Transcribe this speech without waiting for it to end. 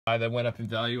that went up in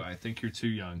value. I think you're too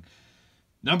young.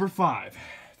 Number 5.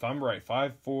 If I'm right,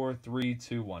 5, 4, 3,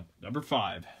 2, 1. Number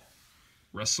 5.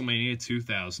 WrestleMania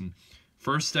 2000.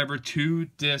 First ever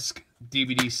 2-disc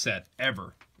DVD set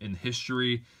ever in the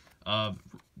history of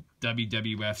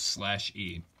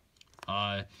WWF/E.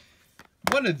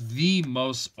 One of the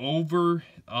most looked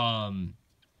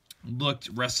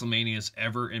WrestleManias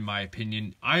ever, in my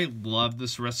opinion. I love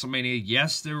this WrestleMania.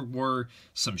 Yes, there were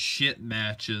some shit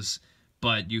matches,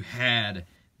 but you had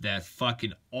that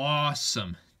fucking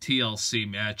awesome TLC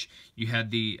match. You had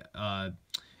the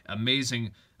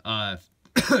amazing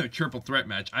triple threat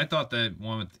match. I thought that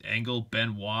one with Angle,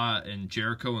 Benoit, and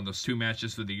Jericho, and those 2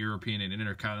 matches for the European and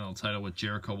Intercontinental title, with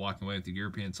Jericho walking away with the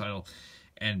European title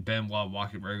and Benoit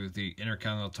walking away with the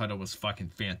Intercontinental title, was fucking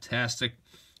fantastic.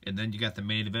 And then you got the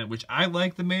main event, which I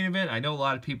like the main event. I know a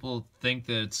lot of people think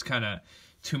that it's kind of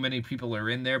too many people are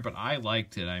in there, but I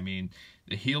liked it. I mean,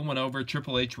 the heel went over,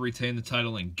 Triple H retained the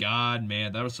title, and God,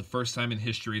 man, that was the first time in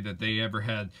history that they ever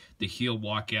had the heel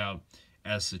walk out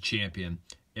as the champion.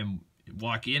 And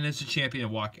walk in as a champion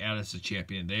and walk out as a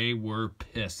champion. They were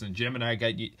pissed. And Jim and I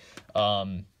got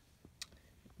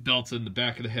belts in the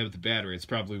back of the head with the battery. It's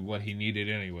probably what he needed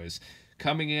anyways.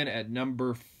 Coming in at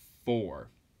number 4.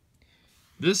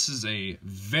 This is a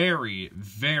very,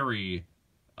 very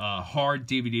hard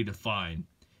DVD to find.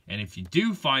 And if you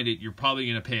do find it, you're probably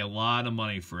going to pay a lot of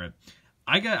money for it.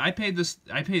 I paid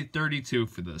 $32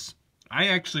 for this. I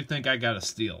actually think I got a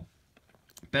steal.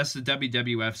 Best of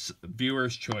WWF's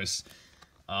Viewer's Choice.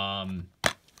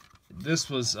 This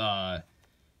was a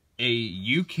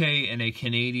UK and a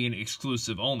Canadian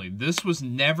exclusive only. This was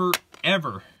never,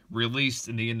 ever released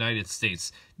in the United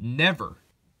States. Never,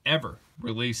 ever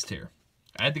released here.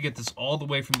 I had to get this all the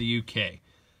way from the UK.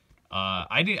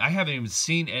 I haven't even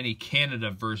seen any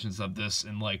Canada versions of this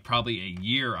in like probably a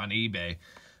year on eBay.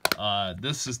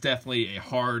 This is definitely a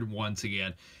hard one to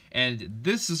get. And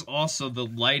this is also the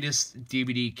lightest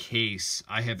DVD case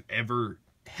I have ever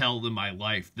held in my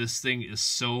life. This thing is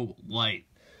so light.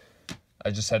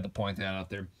 I just had to point that out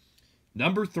there.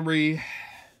 Number 3,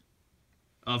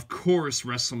 of course,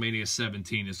 WrestleMania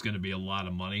 17 is going to be a lot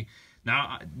of money.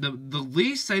 Now, the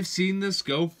least I've seen this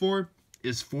go for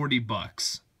is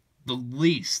 $40. The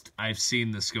least I've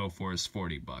seen this go for is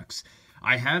 $40.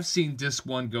 I have seen Disc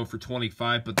 1 go for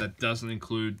 $25, but that doesn't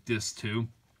include Disc 2.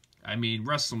 I mean,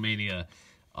 WrestleMania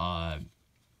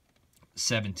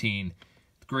 17,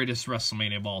 the greatest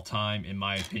WrestleMania of all time, in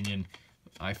my opinion.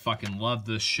 I fucking love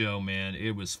this show, man.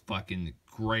 It was fucking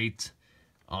great.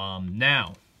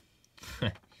 Now,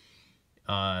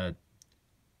 hang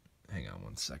on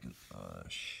one second.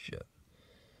 Shit.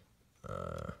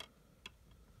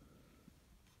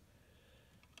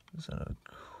 Is that a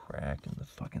crack in the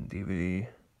fucking DVD?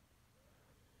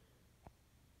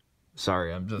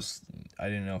 Sorry, I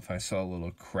didn't know if I saw a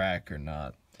little crack or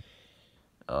not.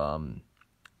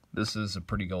 This is a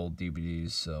pretty old DVD,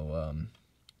 so,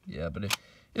 yeah, but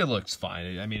it looks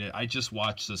fine. I mean, I just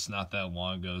watched this not that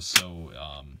long ago, so,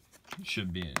 it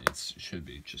should be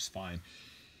just fine.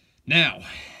 Now,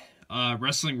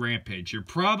 Wrestling Rampage. You're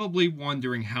probably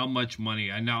wondering how much money.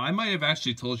 Now, I might have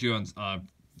actually told you on,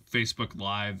 Facebook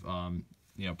Live,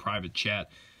 private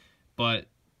chat, but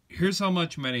here's how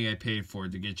much money I paid for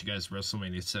it to get you guys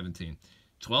WrestleMania 17.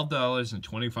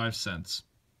 $12.25.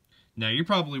 Now, you're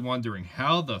probably wondering,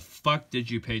 how the fuck did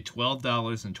you pay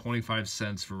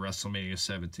 $12.25 for WrestleMania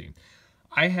 17?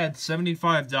 I had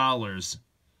 $75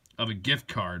 of a gift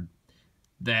card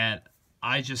that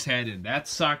I just had in that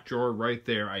sock drawer right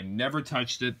there. I never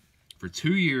touched it for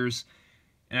 2 years.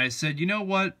 And I said, you know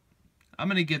what? I'm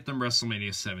going to get them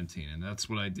WrestleMania 17. And that's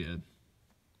what I did.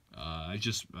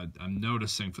 I'm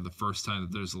noticing for the first time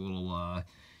that there's a little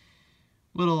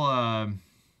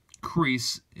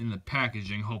crease in the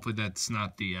packaging. Hopefully that's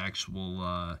not the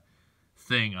actual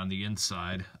thing on the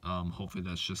inside. Hopefully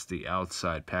that's just the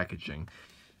outside packaging.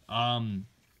 But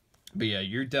yeah,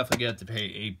 you're definitely going to have to pay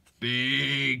a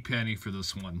big penny for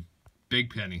this one.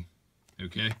 Big penny.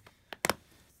 Okay?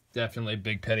 Definitely a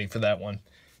big penny for that one.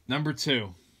 Number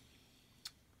 2.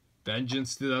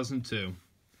 Vengeance 2002.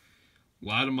 A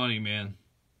lot of money, man.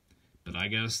 But I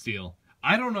got a steal.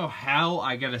 I don't know how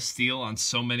I got a steal on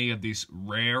so many of these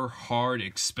rare, hard,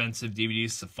 expensive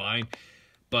DVDs to find.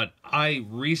 But I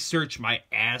research my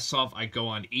ass off. I go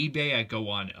on eBay. I go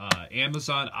on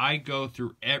Amazon. I go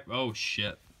through... Oh,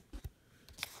 shit.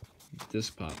 This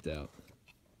popped out.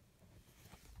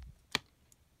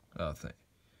 Oh,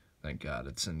 thank God.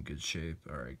 It's in good shape.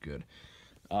 All right, good.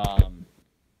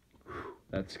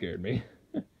 That scared me.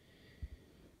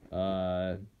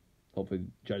 Hopefully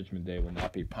Judgment Day will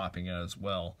not be popping out as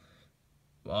well.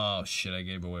 Oh, shit, I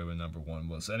gave away what number 1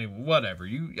 was. Anyway, whatever.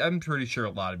 I'm pretty sure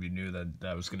a lot of you knew that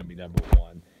that was going to be number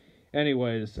 1.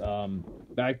 Anyways,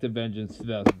 back to Vengeance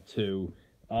 2002.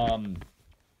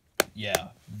 Yeah,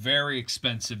 very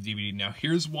expensive DVD. Now,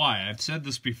 here's why. I've said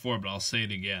this before, but I'll say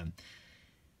it again.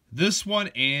 This one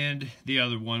and the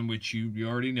other one, which you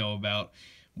already know about,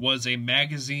 was a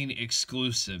magazine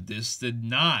exclusive. This did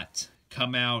not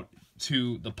come out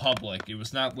to the public. It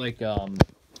was not like fucking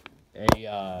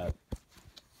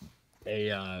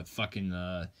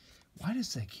why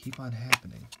does that keep on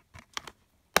happening?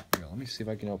 Here, let me see if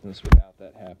I can open this without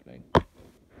that happening.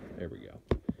 There we go.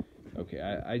 Okay,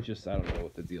 I don't know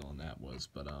what the deal on that was,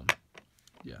 but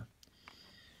yeah.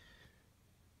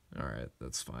 All right,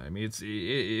 that's fine. I mean,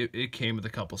 it came with a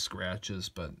couple scratches,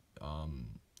 but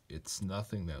it's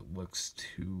nothing that looks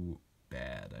too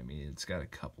bad. I mean, it's got a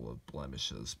couple of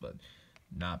blemishes, but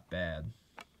not bad.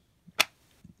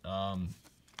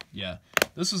 Yeah,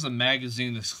 this was a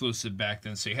magazine exclusive back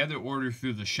then, so you had to order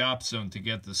through the Shop Zone to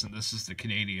get this, and this is the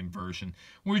Canadian version,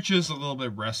 which is a little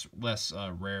bit less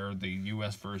rare. The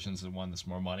U.S. version's the one that's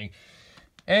more money.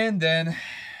 And then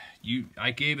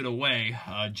I gave it away,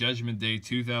 Judgment Day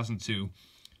 2002.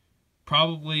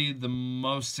 Probably the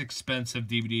most expensive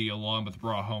DVD along with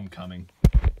Raw Homecoming.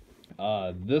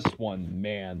 This one,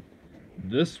 man,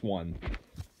 this one's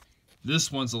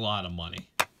a lot of money.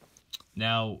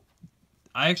 Now,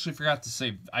 I actually forgot to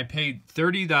say, I paid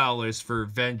 $30 for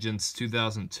Vengeance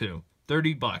 2002.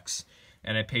 $30.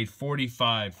 And I paid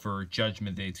 $45 for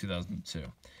Judgment Day 2002.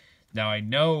 Now, I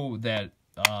know that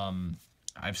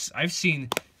I've seen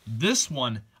this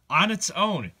one on its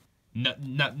own.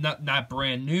 Not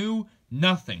brand new,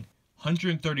 nothing.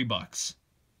 $130.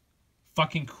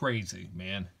 Fucking crazy,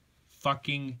 man.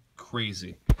 Fucking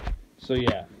crazy. So,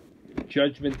 yeah.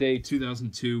 Judgment Day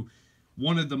 2002.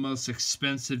 One of the most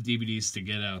expensive DVDs to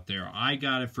get out there. I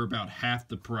got it for about half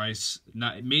the price.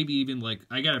 Maybe even like,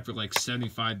 I got it for like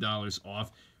 $75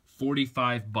 off.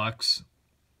 $45.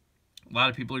 A lot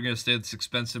of people are going to say it's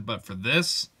expensive, but for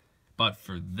this,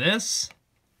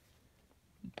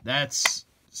 that's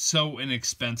so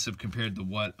inexpensive compared to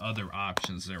what other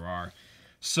options there are.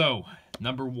 So,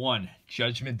 number 1,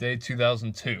 Judgment Day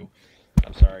 2002.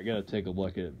 I'm sorry, I gotta take a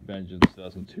look at Vengeance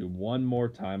 2002 one more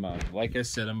time. Like I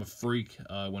said, I'm a freak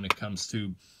when it comes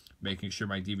to making sure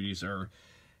my DVDs are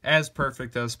as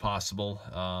perfect as possible.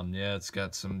 Yeah, it's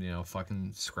got some,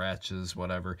 fucking scratches,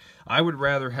 whatever. I would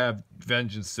rather have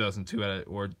Vengeance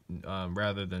 2002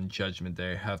 rather than Judgment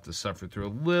Day have to suffer through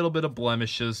a little bit of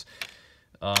blemishes.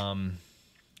 It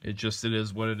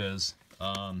is what it is.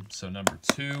 So number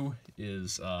 2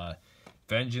 is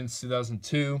Vengeance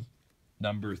 2002.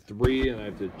 Number 3, and I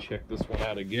have to check this one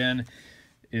out again,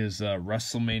 is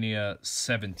WrestleMania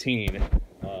 17.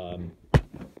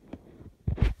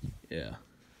 Yeah.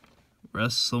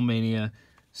 WrestleMania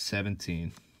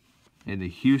 17. In the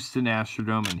Houston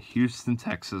Astrodome in Houston,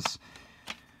 Texas.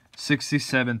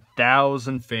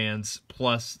 67,000 fans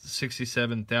plus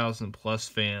 67,000 plus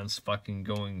fans fucking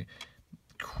going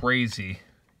crazy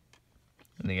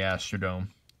in the Astrodome.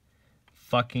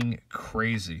 Fucking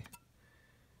crazy.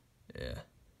 Yeah.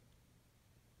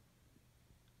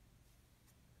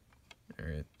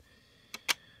 Alright.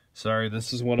 Sorry,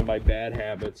 this is one of my bad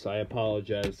habits. I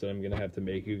apologize that I'm going to have to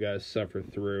make you guys suffer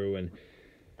through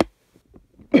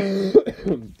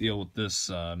and deal with this.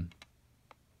 Alright,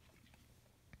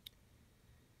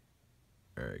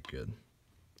 good.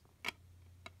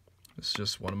 It's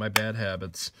just one of my bad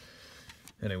habits.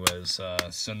 Anyways,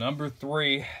 so number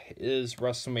 3 is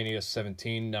WrestleMania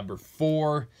 17. Number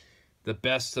 4... The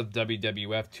Best of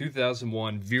WWF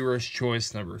 2001, Viewer's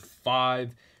Choice. Number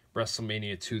 5,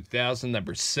 WrestleMania 2000.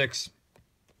 Number 6,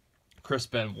 Chris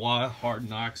Benoit, Hard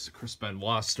Knocks, Chris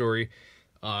Benoit story.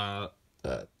 Number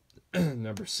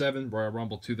 7, Royal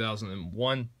Rumble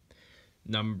 2001.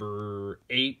 Number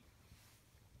 8,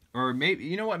 or maybe,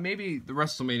 you know what, maybe the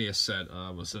WrestleMania set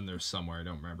was in there somewhere. I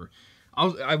don't remember.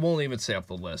 I won't even say off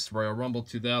the list. Royal Rumble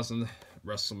 2000,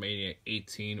 WrestleMania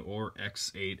 18, or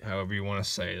X8, however you want to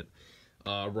say it.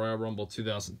 Royal Rumble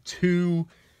 2002,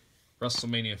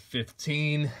 WrestleMania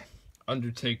 15,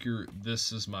 Undertaker,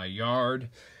 This Is My Yard,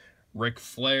 Ric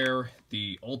Flair,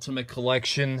 The Ultimate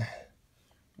Collection,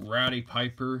 Rowdy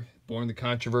Piper, Born the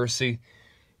Controversy,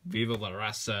 Viva La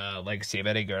Raza, Legacy of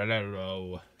Eddie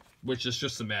Guerrero, which is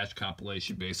just a match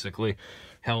compilation, basically.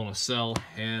 Hell in a Cell,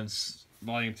 and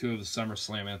Volume 2 of the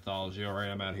SummerSlam Anthology. Alright,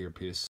 I'm out of here. Peace.